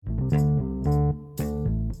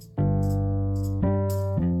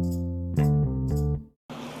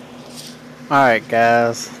Alright,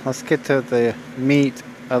 guys, let's get to the meat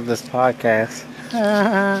of this podcast.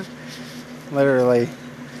 Literally.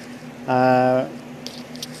 Uh,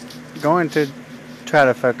 Going to try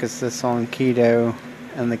to focus this on keto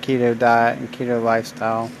and the keto diet and keto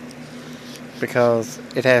lifestyle because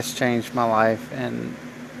it has changed my life and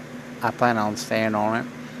I plan on staying on it.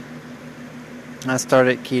 I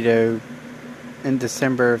started keto in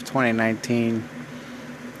December of 2019.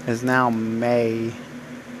 It's now May,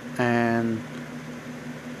 and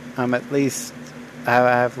I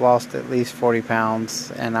have lost at least 40 pounds,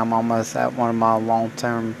 and I'm almost at one of my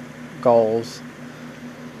long-term goals,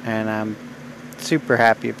 and I'm super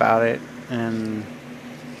happy about it. And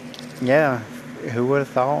yeah, who would have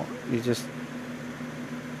thought? You just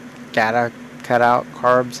gotta cut out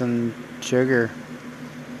carbs and sugar,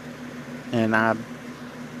 and I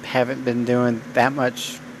haven't been doing that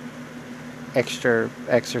much extra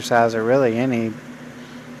exercise or really any,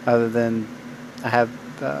 other than I have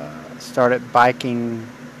started biking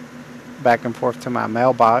back and forth to my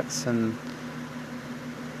mailbox, and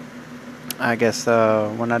I guess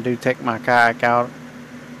when I do take my kayak out,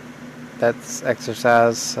 that's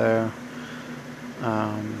exercise. So,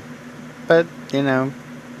 but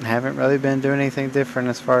haven't really been doing anything different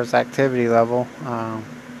as far as activity level.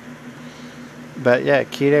 But yeah,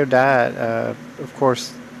 keto diet. Of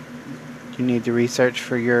course, you need to research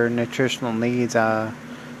for your nutritional needs.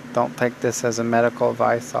 Don't take this as a medical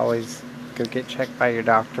advice. Always go get checked by your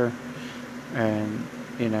doctor. And,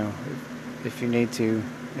 if you need to,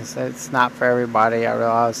 it's not for everybody. I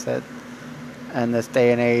realize that in this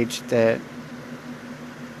day and age that,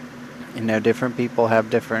 different people have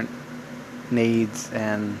different needs,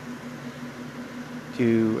 and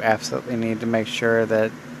you absolutely need to make sure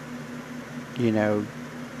that, you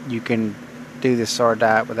can do this sort of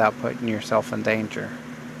diet without putting yourself in danger.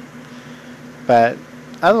 But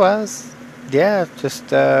otherwise, yeah,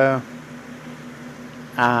 just I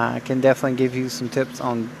can definitely give you some tips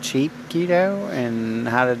on cheap keto and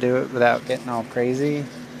how to do it without getting all crazy.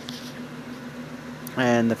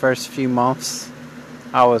 And the first few months,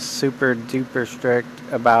 I was super duper strict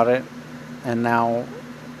about it, and now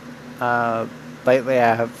lately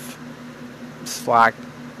I have slacked.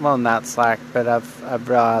 Well, not slacked, but I've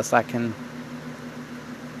realized I can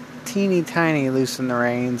teeny tiny loosen the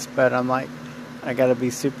reins, but I'm like, I gotta be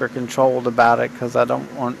super controlled about it because I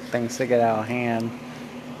don't want things to get out of hand.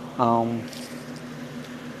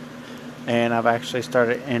 And I've actually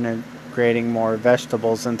started integrating more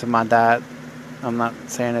vegetables into my diet. I'm not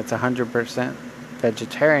saying it's 100%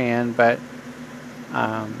 vegetarian, but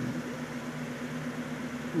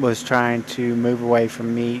was trying to move away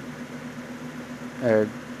from meat or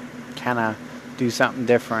kind of do something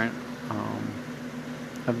different.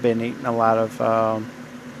 I've been eating a lot of,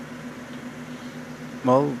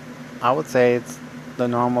 I would say it's the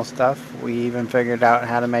normal stuff. We even figured out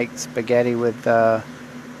how to make spaghetti with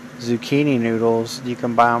zucchini noodles. You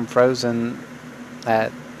can buy them frozen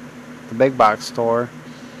at the big box store.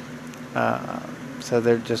 So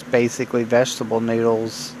they're just basically vegetable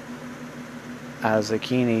noodles out of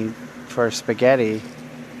zucchini for spaghetti,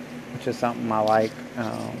 which is something I like.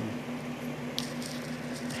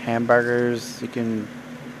 Hamburgers, you can,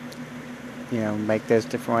 make those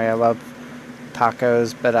different ways. I love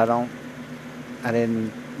tacos, but I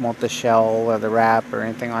didn't want the shell or the wrap or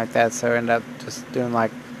anything like that, so I ended up just doing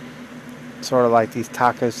sort of like these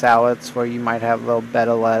taco salads where you might have a little bed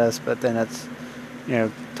of lettuce, but then it's,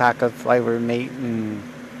 taco flavored meat, and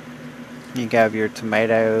you can have your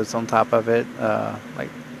tomatoes on top of it, like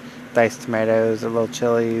diced tomatoes, or little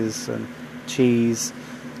chilies and cheese.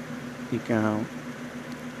 You can,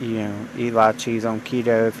 eat a lot of cheese on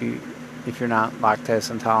keto if you're not lactose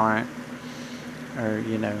intolerant, or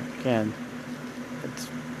again, it's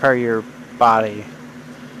per your body.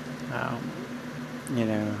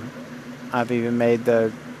 I've even made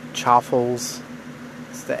the chaffles.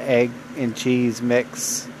 It's the egg and cheese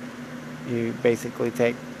mix. You basically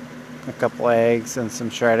take a couple eggs and some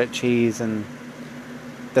shredded cheese, and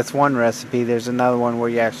that's one recipe. There's another one where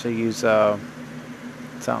you actually use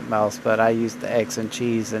something else, but I use the eggs and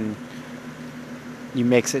cheese, and you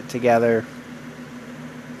mix it together,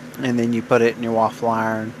 and then you put it in your waffle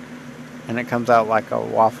iron, and it comes out like a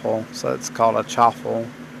waffle, so it's called a chaffle.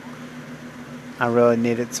 I really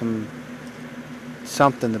needed something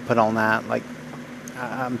to put on that. Like,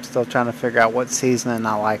 I'm still trying to figure out what seasoning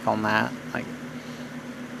I like on that. Like,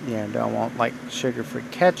 do I want sugar-free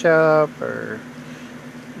ketchup, or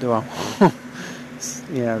do I want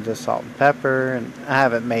just salt and pepper? And I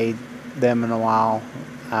haven't made them in a while.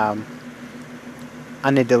 Um, I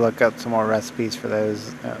need to look up some more recipes for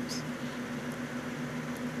those.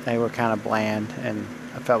 They were kind of bland, and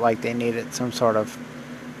I felt like they needed some sort of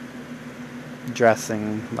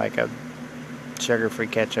dressing, like a sugar-free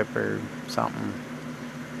ketchup or something.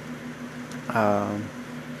 Um,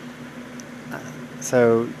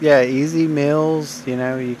 so yeah, easy meals.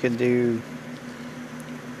 You can do,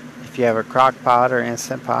 if you have a crock pot or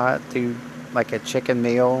instant pot, do like a chicken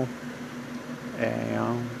meal.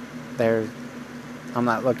 And, there's I'm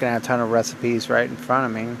not looking at a ton of recipes right in front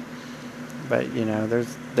of me, but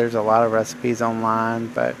there's a lot of recipes online.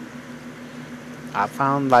 But I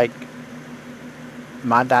found like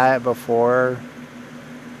my diet before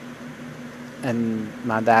and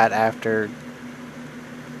my diet after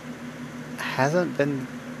hasn't been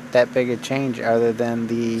that big a change, other than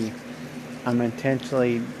I'm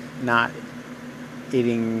intentionally not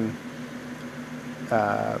eating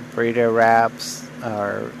burrito wraps,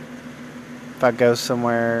 or if I go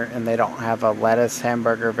somewhere and they don't have a lettuce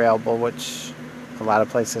hamburger available, which a lot of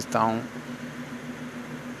places don't,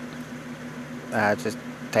 just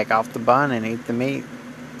take off the bun and eat the meat.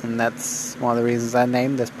 And that's one of the reasons I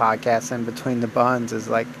named this podcast In Between the Buns, is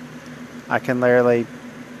like I can literally,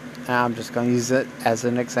 I'm just going to use it as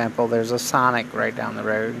an example. There's a Sonic right down the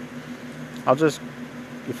road.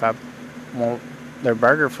 If I want their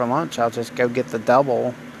burger for lunch, I'll just go get the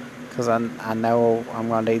double, because I know I'm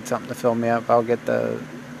going to need something to fill me up. I'll get the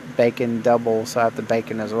bacon double, so I have the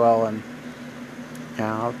bacon as well. And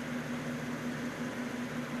I'll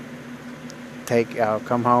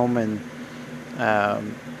come home and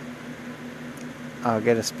I'll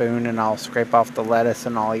get a spoon and I'll scrape off the lettuce,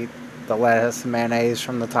 and I'll eat the lettuce and mayonnaise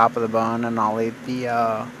from the top of the bun, and I'll eat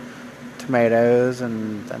the tomatoes,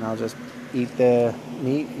 and then I'll just eat the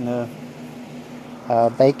meat and the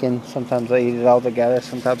bacon. Sometimes I eat it all together.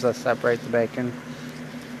 Sometimes I separate the bacon.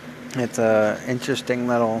 It's a interesting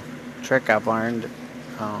little trick I've learned.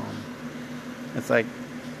 It's like,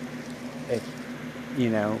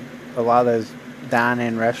 a lot of those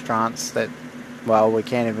dine-in restaurants that, we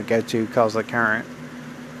can't even go to because of the current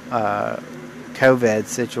COVID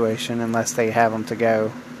situation, unless they have them to go,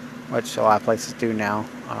 which a lot of places do now.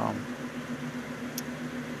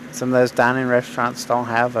 Some of those dine-in restaurants don't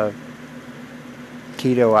have a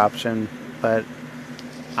keto option, but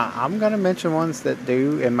I'm going to mention ones that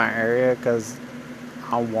do in my area, because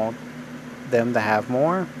I want them to have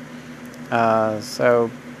more. So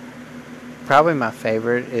probably my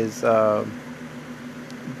favorite is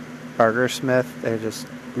Burgersmith. They're just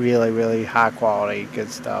really, really high quality, good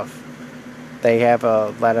stuff. They have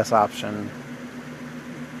a lettuce option.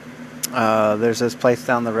 There's this place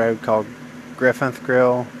down the road called Griffin's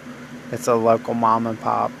Grill. It's a local mom and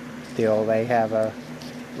pop deal. They have a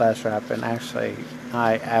lettuce wrap, and actually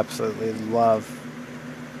I absolutely love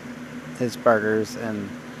his burgers. And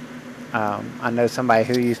I know somebody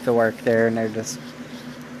who used to work there, and they're just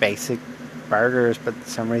basic burgers, but for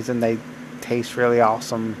some reason they taste really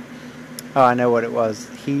awesome. Oh, I know what it was.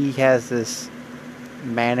 He has this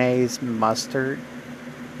mayonnaise mustard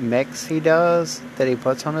mix he does that he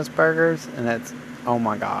puts on his burgers, and it's, oh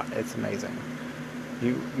my god, it's amazing.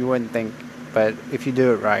 You wouldn't think, but if you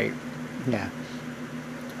do it right, yeah.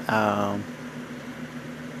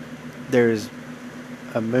 There's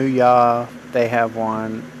a Mooyah. They have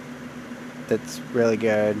one that's really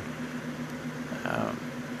good.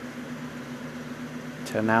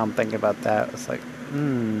 So now I'm thinking about that. It's like, I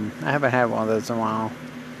haven't had one of those in a while.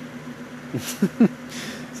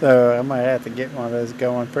 So I might have to get one of those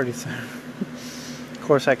going pretty soon. Of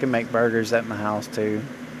course, I can make burgers at my house too.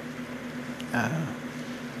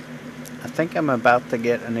 I think I'm about to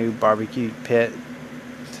get a new barbecue pit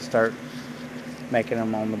to start making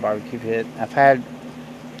them on the barbecue pit. I've had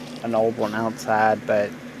an old one outside, but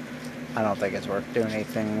I don't think it's worth doing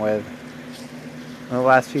anything with. The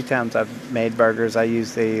last few times I've made burgers, I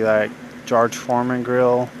use the George Foreman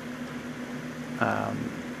grill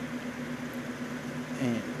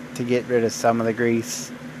to get rid of some of the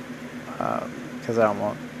grease, because I don't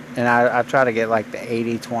want. And I try to get like the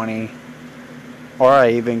 80-20, or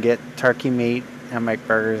I even get turkey meat and make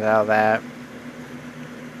burgers out of that.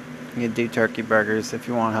 You can do turkey burgers if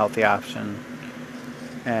you want a healthy option.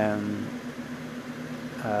 And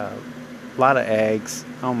a lot of eggs.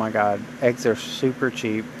 Oh my god, eggs are super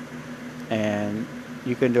cheap, and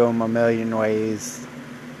you can do them a million ways.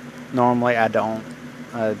 Normally I don't.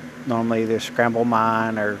 Normally either scramble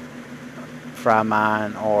mine or fry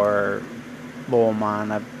mine or boil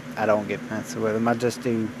mine. I don't get fancy with them. I just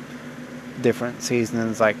do different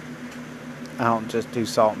seasonings. Like, I don't just do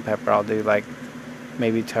salt and pepper. I'll do like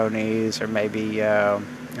maybe Tony's, or maybe I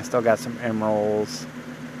still got some Emeralds.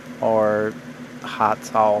 or hot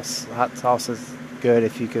sauce. Hot sauce is good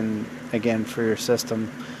if you can, again, for your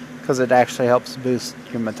system, because it actually helps boost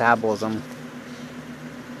your metabolism.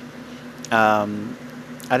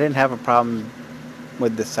 I didn't have a problem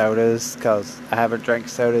with the sodas because I haven't drank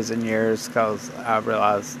sodas in years, because I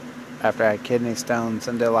realized after I had kidney stones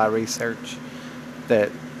and did a lot of research that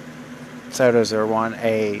sodas are, one,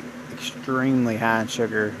 A, extremely high in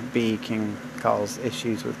sugar, B, can cause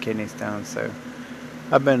issues with kidney stones. So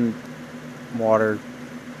I've been, water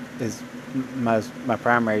is my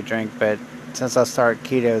primary drink, but since I started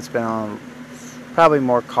keto, it's been on probably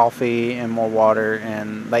more coffee and more water,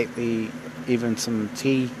 and lately even some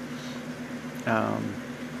tea.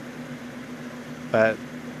 But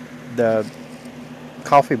the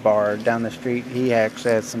coffee bar down the street, he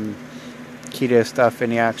actually has some keto stuff,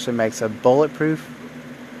 and he actually makes a bulletproof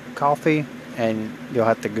coffee, and you'll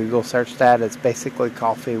have to Google search that. It's basically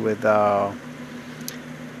coffee with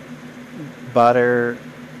butter,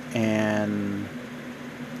 and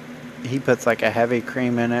he puts like a heavy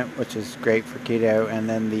cream in it, which is great for keto, and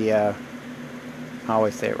then the I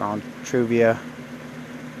always say it wrong, Truvia,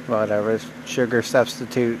 whatever, sugar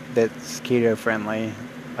substitute that's keto friendly,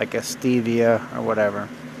 like a stevia or whatever.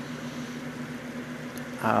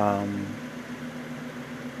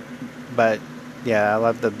 But yeah, I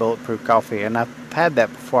love the bulletproof coffee, and I've had that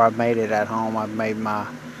before. I've made it at home. I've made my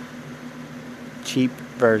cheap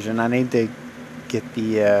version. I need to get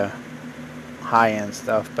the high-end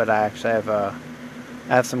stuff, but I actually I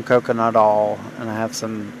have some coconut oil, and I have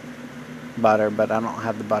some butter, but I don't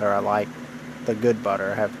have the butter I like, the good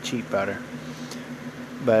butter. I have cheap butter.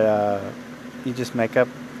 But you just make up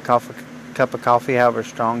cup of coffee however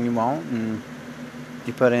strong you want, and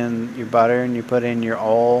you put in your butter and you put in your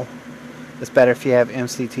oil. It's better if you have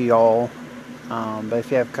MCT oil, but if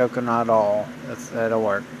you have coconut oil, that'll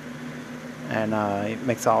work. And you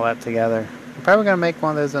mix all that together. I'm probably going to make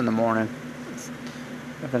one of those in the morning.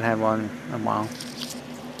 I haven't had one in a while.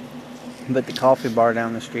 But the coffee bar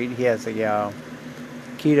down the street, he has a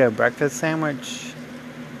keto breakfast sandwich.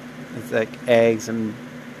 It's like eggs and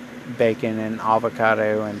bacon and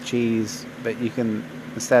avocado and cheese, but you can,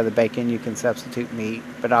 instead of the bacon, you can substitute meat,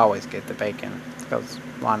 but I always get the bacon, because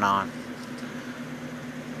why not?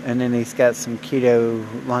 And then he's got some keto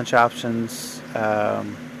lunch options.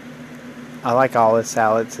 I like all his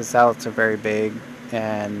salads. His salads are very big,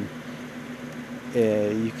 and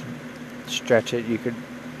you could stretch it. You could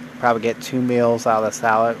probably get 2 meals out of the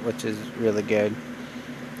salad, which is really good.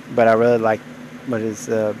 But I really like what is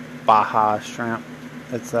Baja shrimp.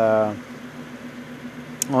 It's on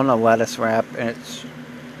a lettuce wrap, and it's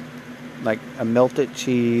like a melted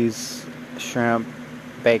cheese, shrimp,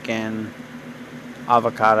 bacon,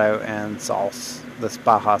 avocado, and sauce. This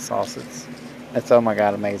Baja sauce, it's oh my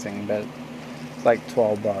god, amazing. But it's like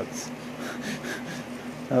 $12.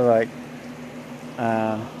 I was like,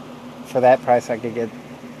 for that price, I could get,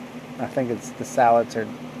 I think the salads are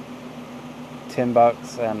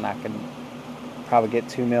 $10, and I could probably get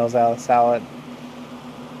 2 meals out of the salad.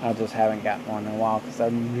 I just haven't gotten one in a while because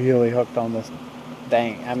I'm really hooked on this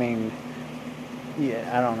thing. I mean, yeah,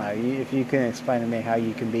 I don't know. If you can explain to me how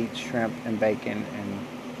you can beat shrimp and bacon and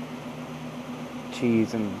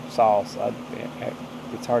cheese and sauce,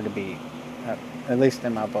 it's hard to beat, at least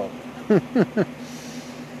in my book.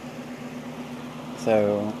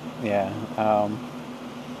 So, yeah.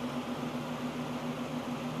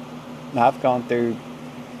 I've gone through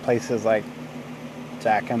places like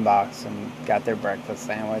Jack in Box and got their breakfast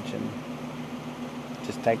sandwich, and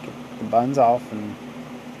just take the buns off, and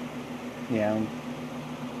you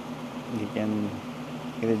can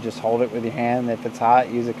either just hold it with your hand. If it's hot,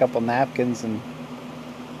 use a couple napkins and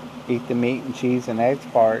eat the meat and cheese and eggs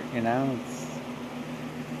part. It's,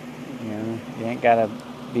 you ain't gotta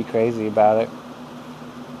be crazy about it.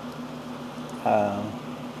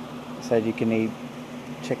 Said you can eat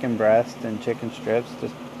chicken breast and chicken strips.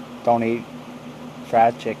 Just don't eat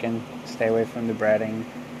fried chicken. Stay away from the breading.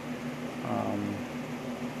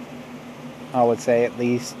 I would say at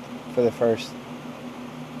least for the first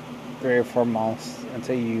 3 or 4 months,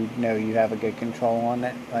 until you have a good control on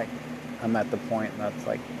it. Like, I'm at the point that's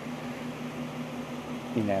like,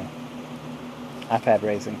 I've had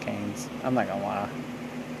Raising Cane's. I'm not gonna lie,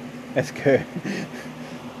 it's good.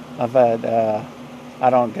 I've had I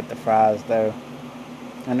don't get the fries though,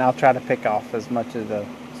 and I'll try to pick off as much of the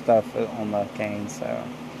stuff on the Cane's. So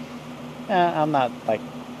I'm not like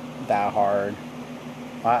that hard.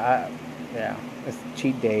 Yeah, it's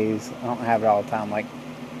cheat days. I don't have it all the time. Like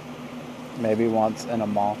maybe once in a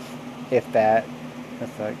month, if that.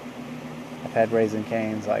 It's like I've had Raising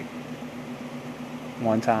Cane's like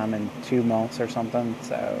one time in 2 months or something,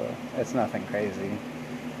 so it's nothing crazy.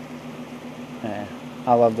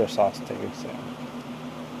 I love their sauce too, so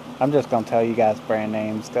I'm just gonna tell you guys brand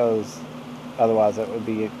names because otherwise it would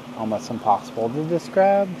be almost impossible to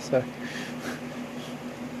describe. So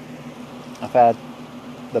I've had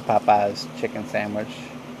the Popeyes chicken sandwich,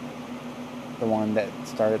 the one that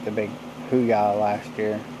started the big Hoo-Yah last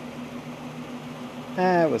year.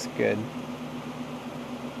 It was good.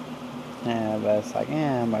 Yeah, but it's like,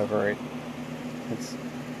 I'm over it. It's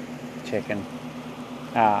chicken.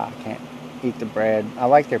 I can't eat the bread. I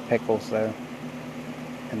like their pickles though,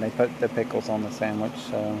 and they put the pickles on the sandwich,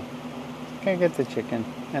 so can't get the chicken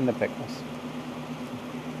and the pickles.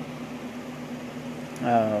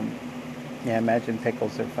 Yeah, imagine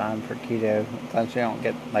pickles are fine for keto. Sometimes you don't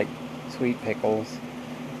get like sweet pickles,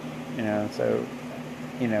 so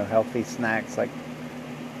healthy snacks like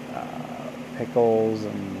pickles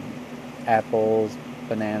and apples,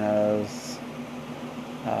 bananas,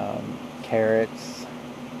 carrots.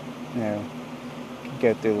 Could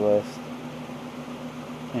go through the list.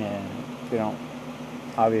 And if you don't,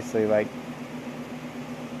 obviously, like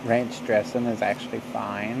ranch dressing is actually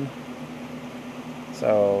fine.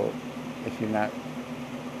 So if you're not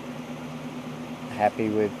happy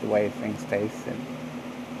with the way things taste, then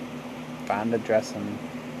find a dressing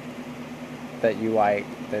that you like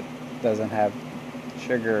that doesn't have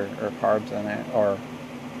sugar or carbs in it, or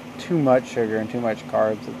too much sugar and too much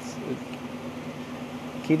carbs.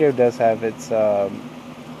 Keto does have its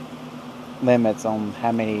limits on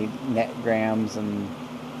how many net grams and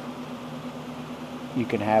you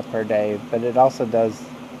can have per day, but it also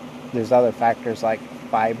there's other factors like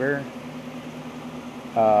fiber.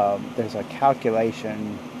 There's a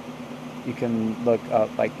calculation you can look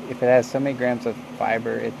up, like if it has so many grams of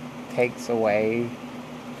fiber, it takes away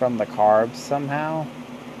from the carbs somehow.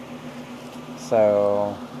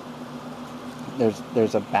 So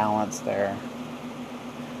there's a balance there.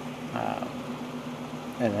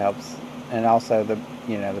 It helps, and also the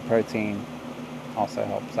protein also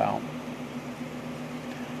helps out.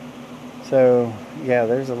 So yeah,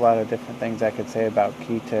 there's a lot of different things I could say about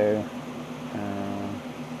keto,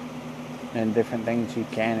 and different things you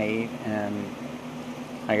can eat, and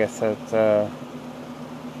I guess that's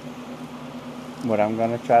what I'm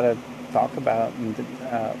going to try to talk about in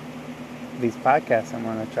these podcasts. I'm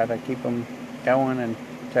going to try to keep them going and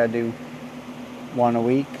try to do one a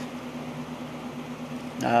week.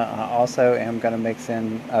 I also am going to mix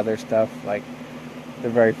in other stuff, like the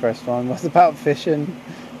very first one was about fishing,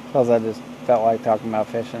 because I just felt like talking about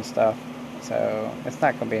fish and stuff. So it's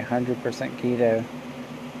not going to be 100% keto.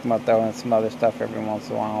 I'm going to throw in some other stuff every once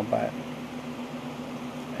in a while, but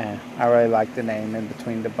I really like the name In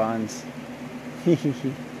Between the Buns.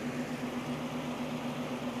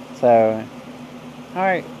 So,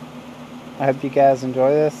 alright. I hope you guys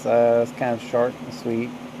enjoy this. It's kind of short and sweet.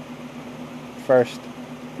 First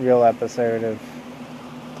real episode of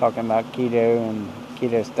talking about keto and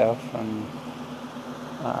keto stuff. And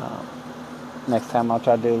next time I'll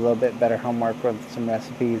try to do a little bit better homework with some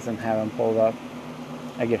recipes and have them pulled up.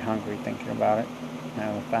 I get hungry thinking about it.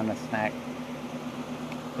 Find a snack.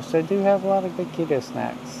 Which they do have a lot of good keto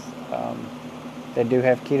snacks. They do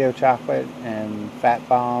have keto chocolate and fat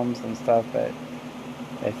bombs and stuff, but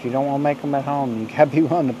if you don't want to make them at home, you gotta be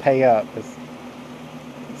willing to pay up.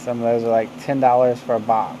 Some of those are like $10 for a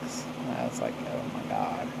box. It's like, oh my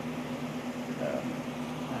god.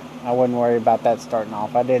 I wouldn't worry about that starting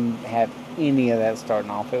off. I didn't have any of that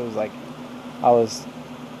starting off. It was like I was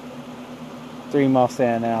 3 months in,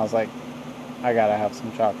 and I was like, I gotta have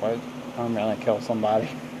some chocolate. I'm gonna kill somebody.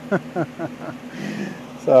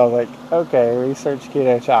 So I was like, okay, research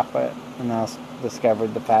keto chocolate, and I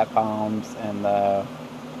discovered the fat bombs and the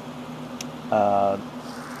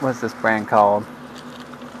what's this brand called?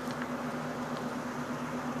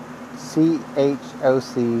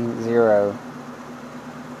 CHOC Zero.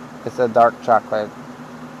 It's a dark chocolate,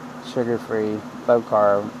 sugar-free, low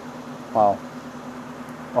carb. Well,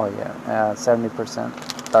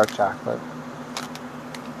 70% dark chocolate.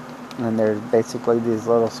 And they're basically these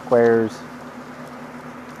little squares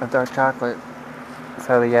of dark chocolate.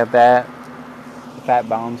 So you have that. The fat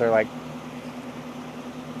bombs are like,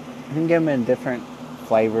 you can get them in different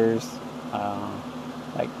flavors.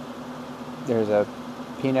 Like there's a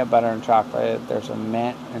peanut butter and chocolate. There's a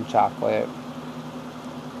mint and chocolate.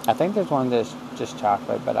 I think there's one that's just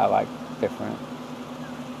chocolate, but I like different.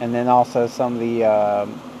 And then also some of the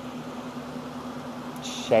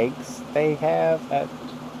shakes they have at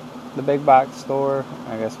the big box store.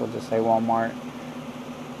 I guess we'll just say Walmart.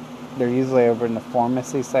 They're usually over in the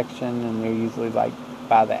pharmacy section, and they're usually like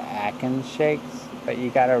by the Atkins shakes. but you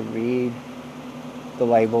gotta read the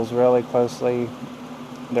labels really closely.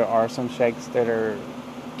 There are some shakes that are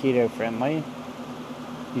keto friendly.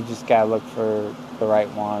 You just gotta look for the right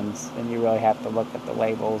ones, and you really have to look at the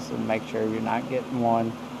labels and make sure you're not getting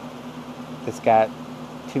one that's got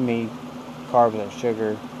too many carbs or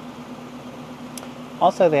sugar.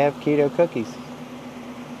 Also, they have keto cookies,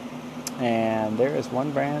 and there is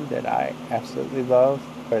one brand that I absolutely love,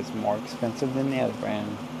 but it's more expensive than the other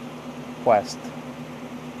brand. Quest.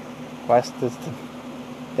 Quest is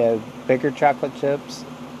the bigger chocolate chips,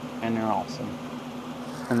 and they're awesome.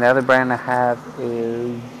 And the other brand I have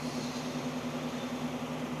is,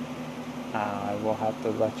 I will have to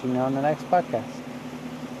let you know in the next podcast.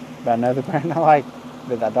 But another brand I like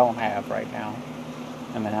that I don't have right now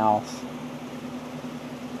in the house.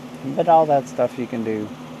 But all that stuff you can do,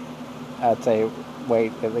 I'd say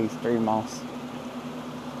wait at least 3 months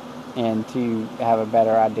and to have a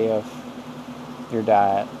better idea of your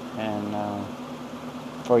diet, and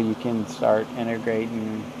before you can start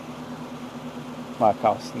integrating what I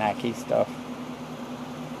call snacky stuff.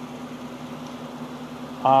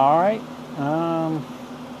 Alright,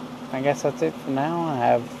 I guess that's it for now. I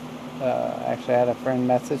have actually had a friend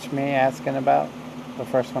message me asking about the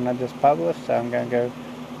first one I just published, so I'm going to go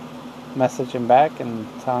message him back and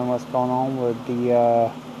tell him what's going on with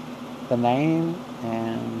the name,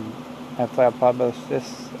 and hopefully I'll publish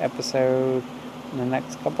this episode in the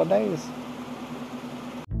next couple of days.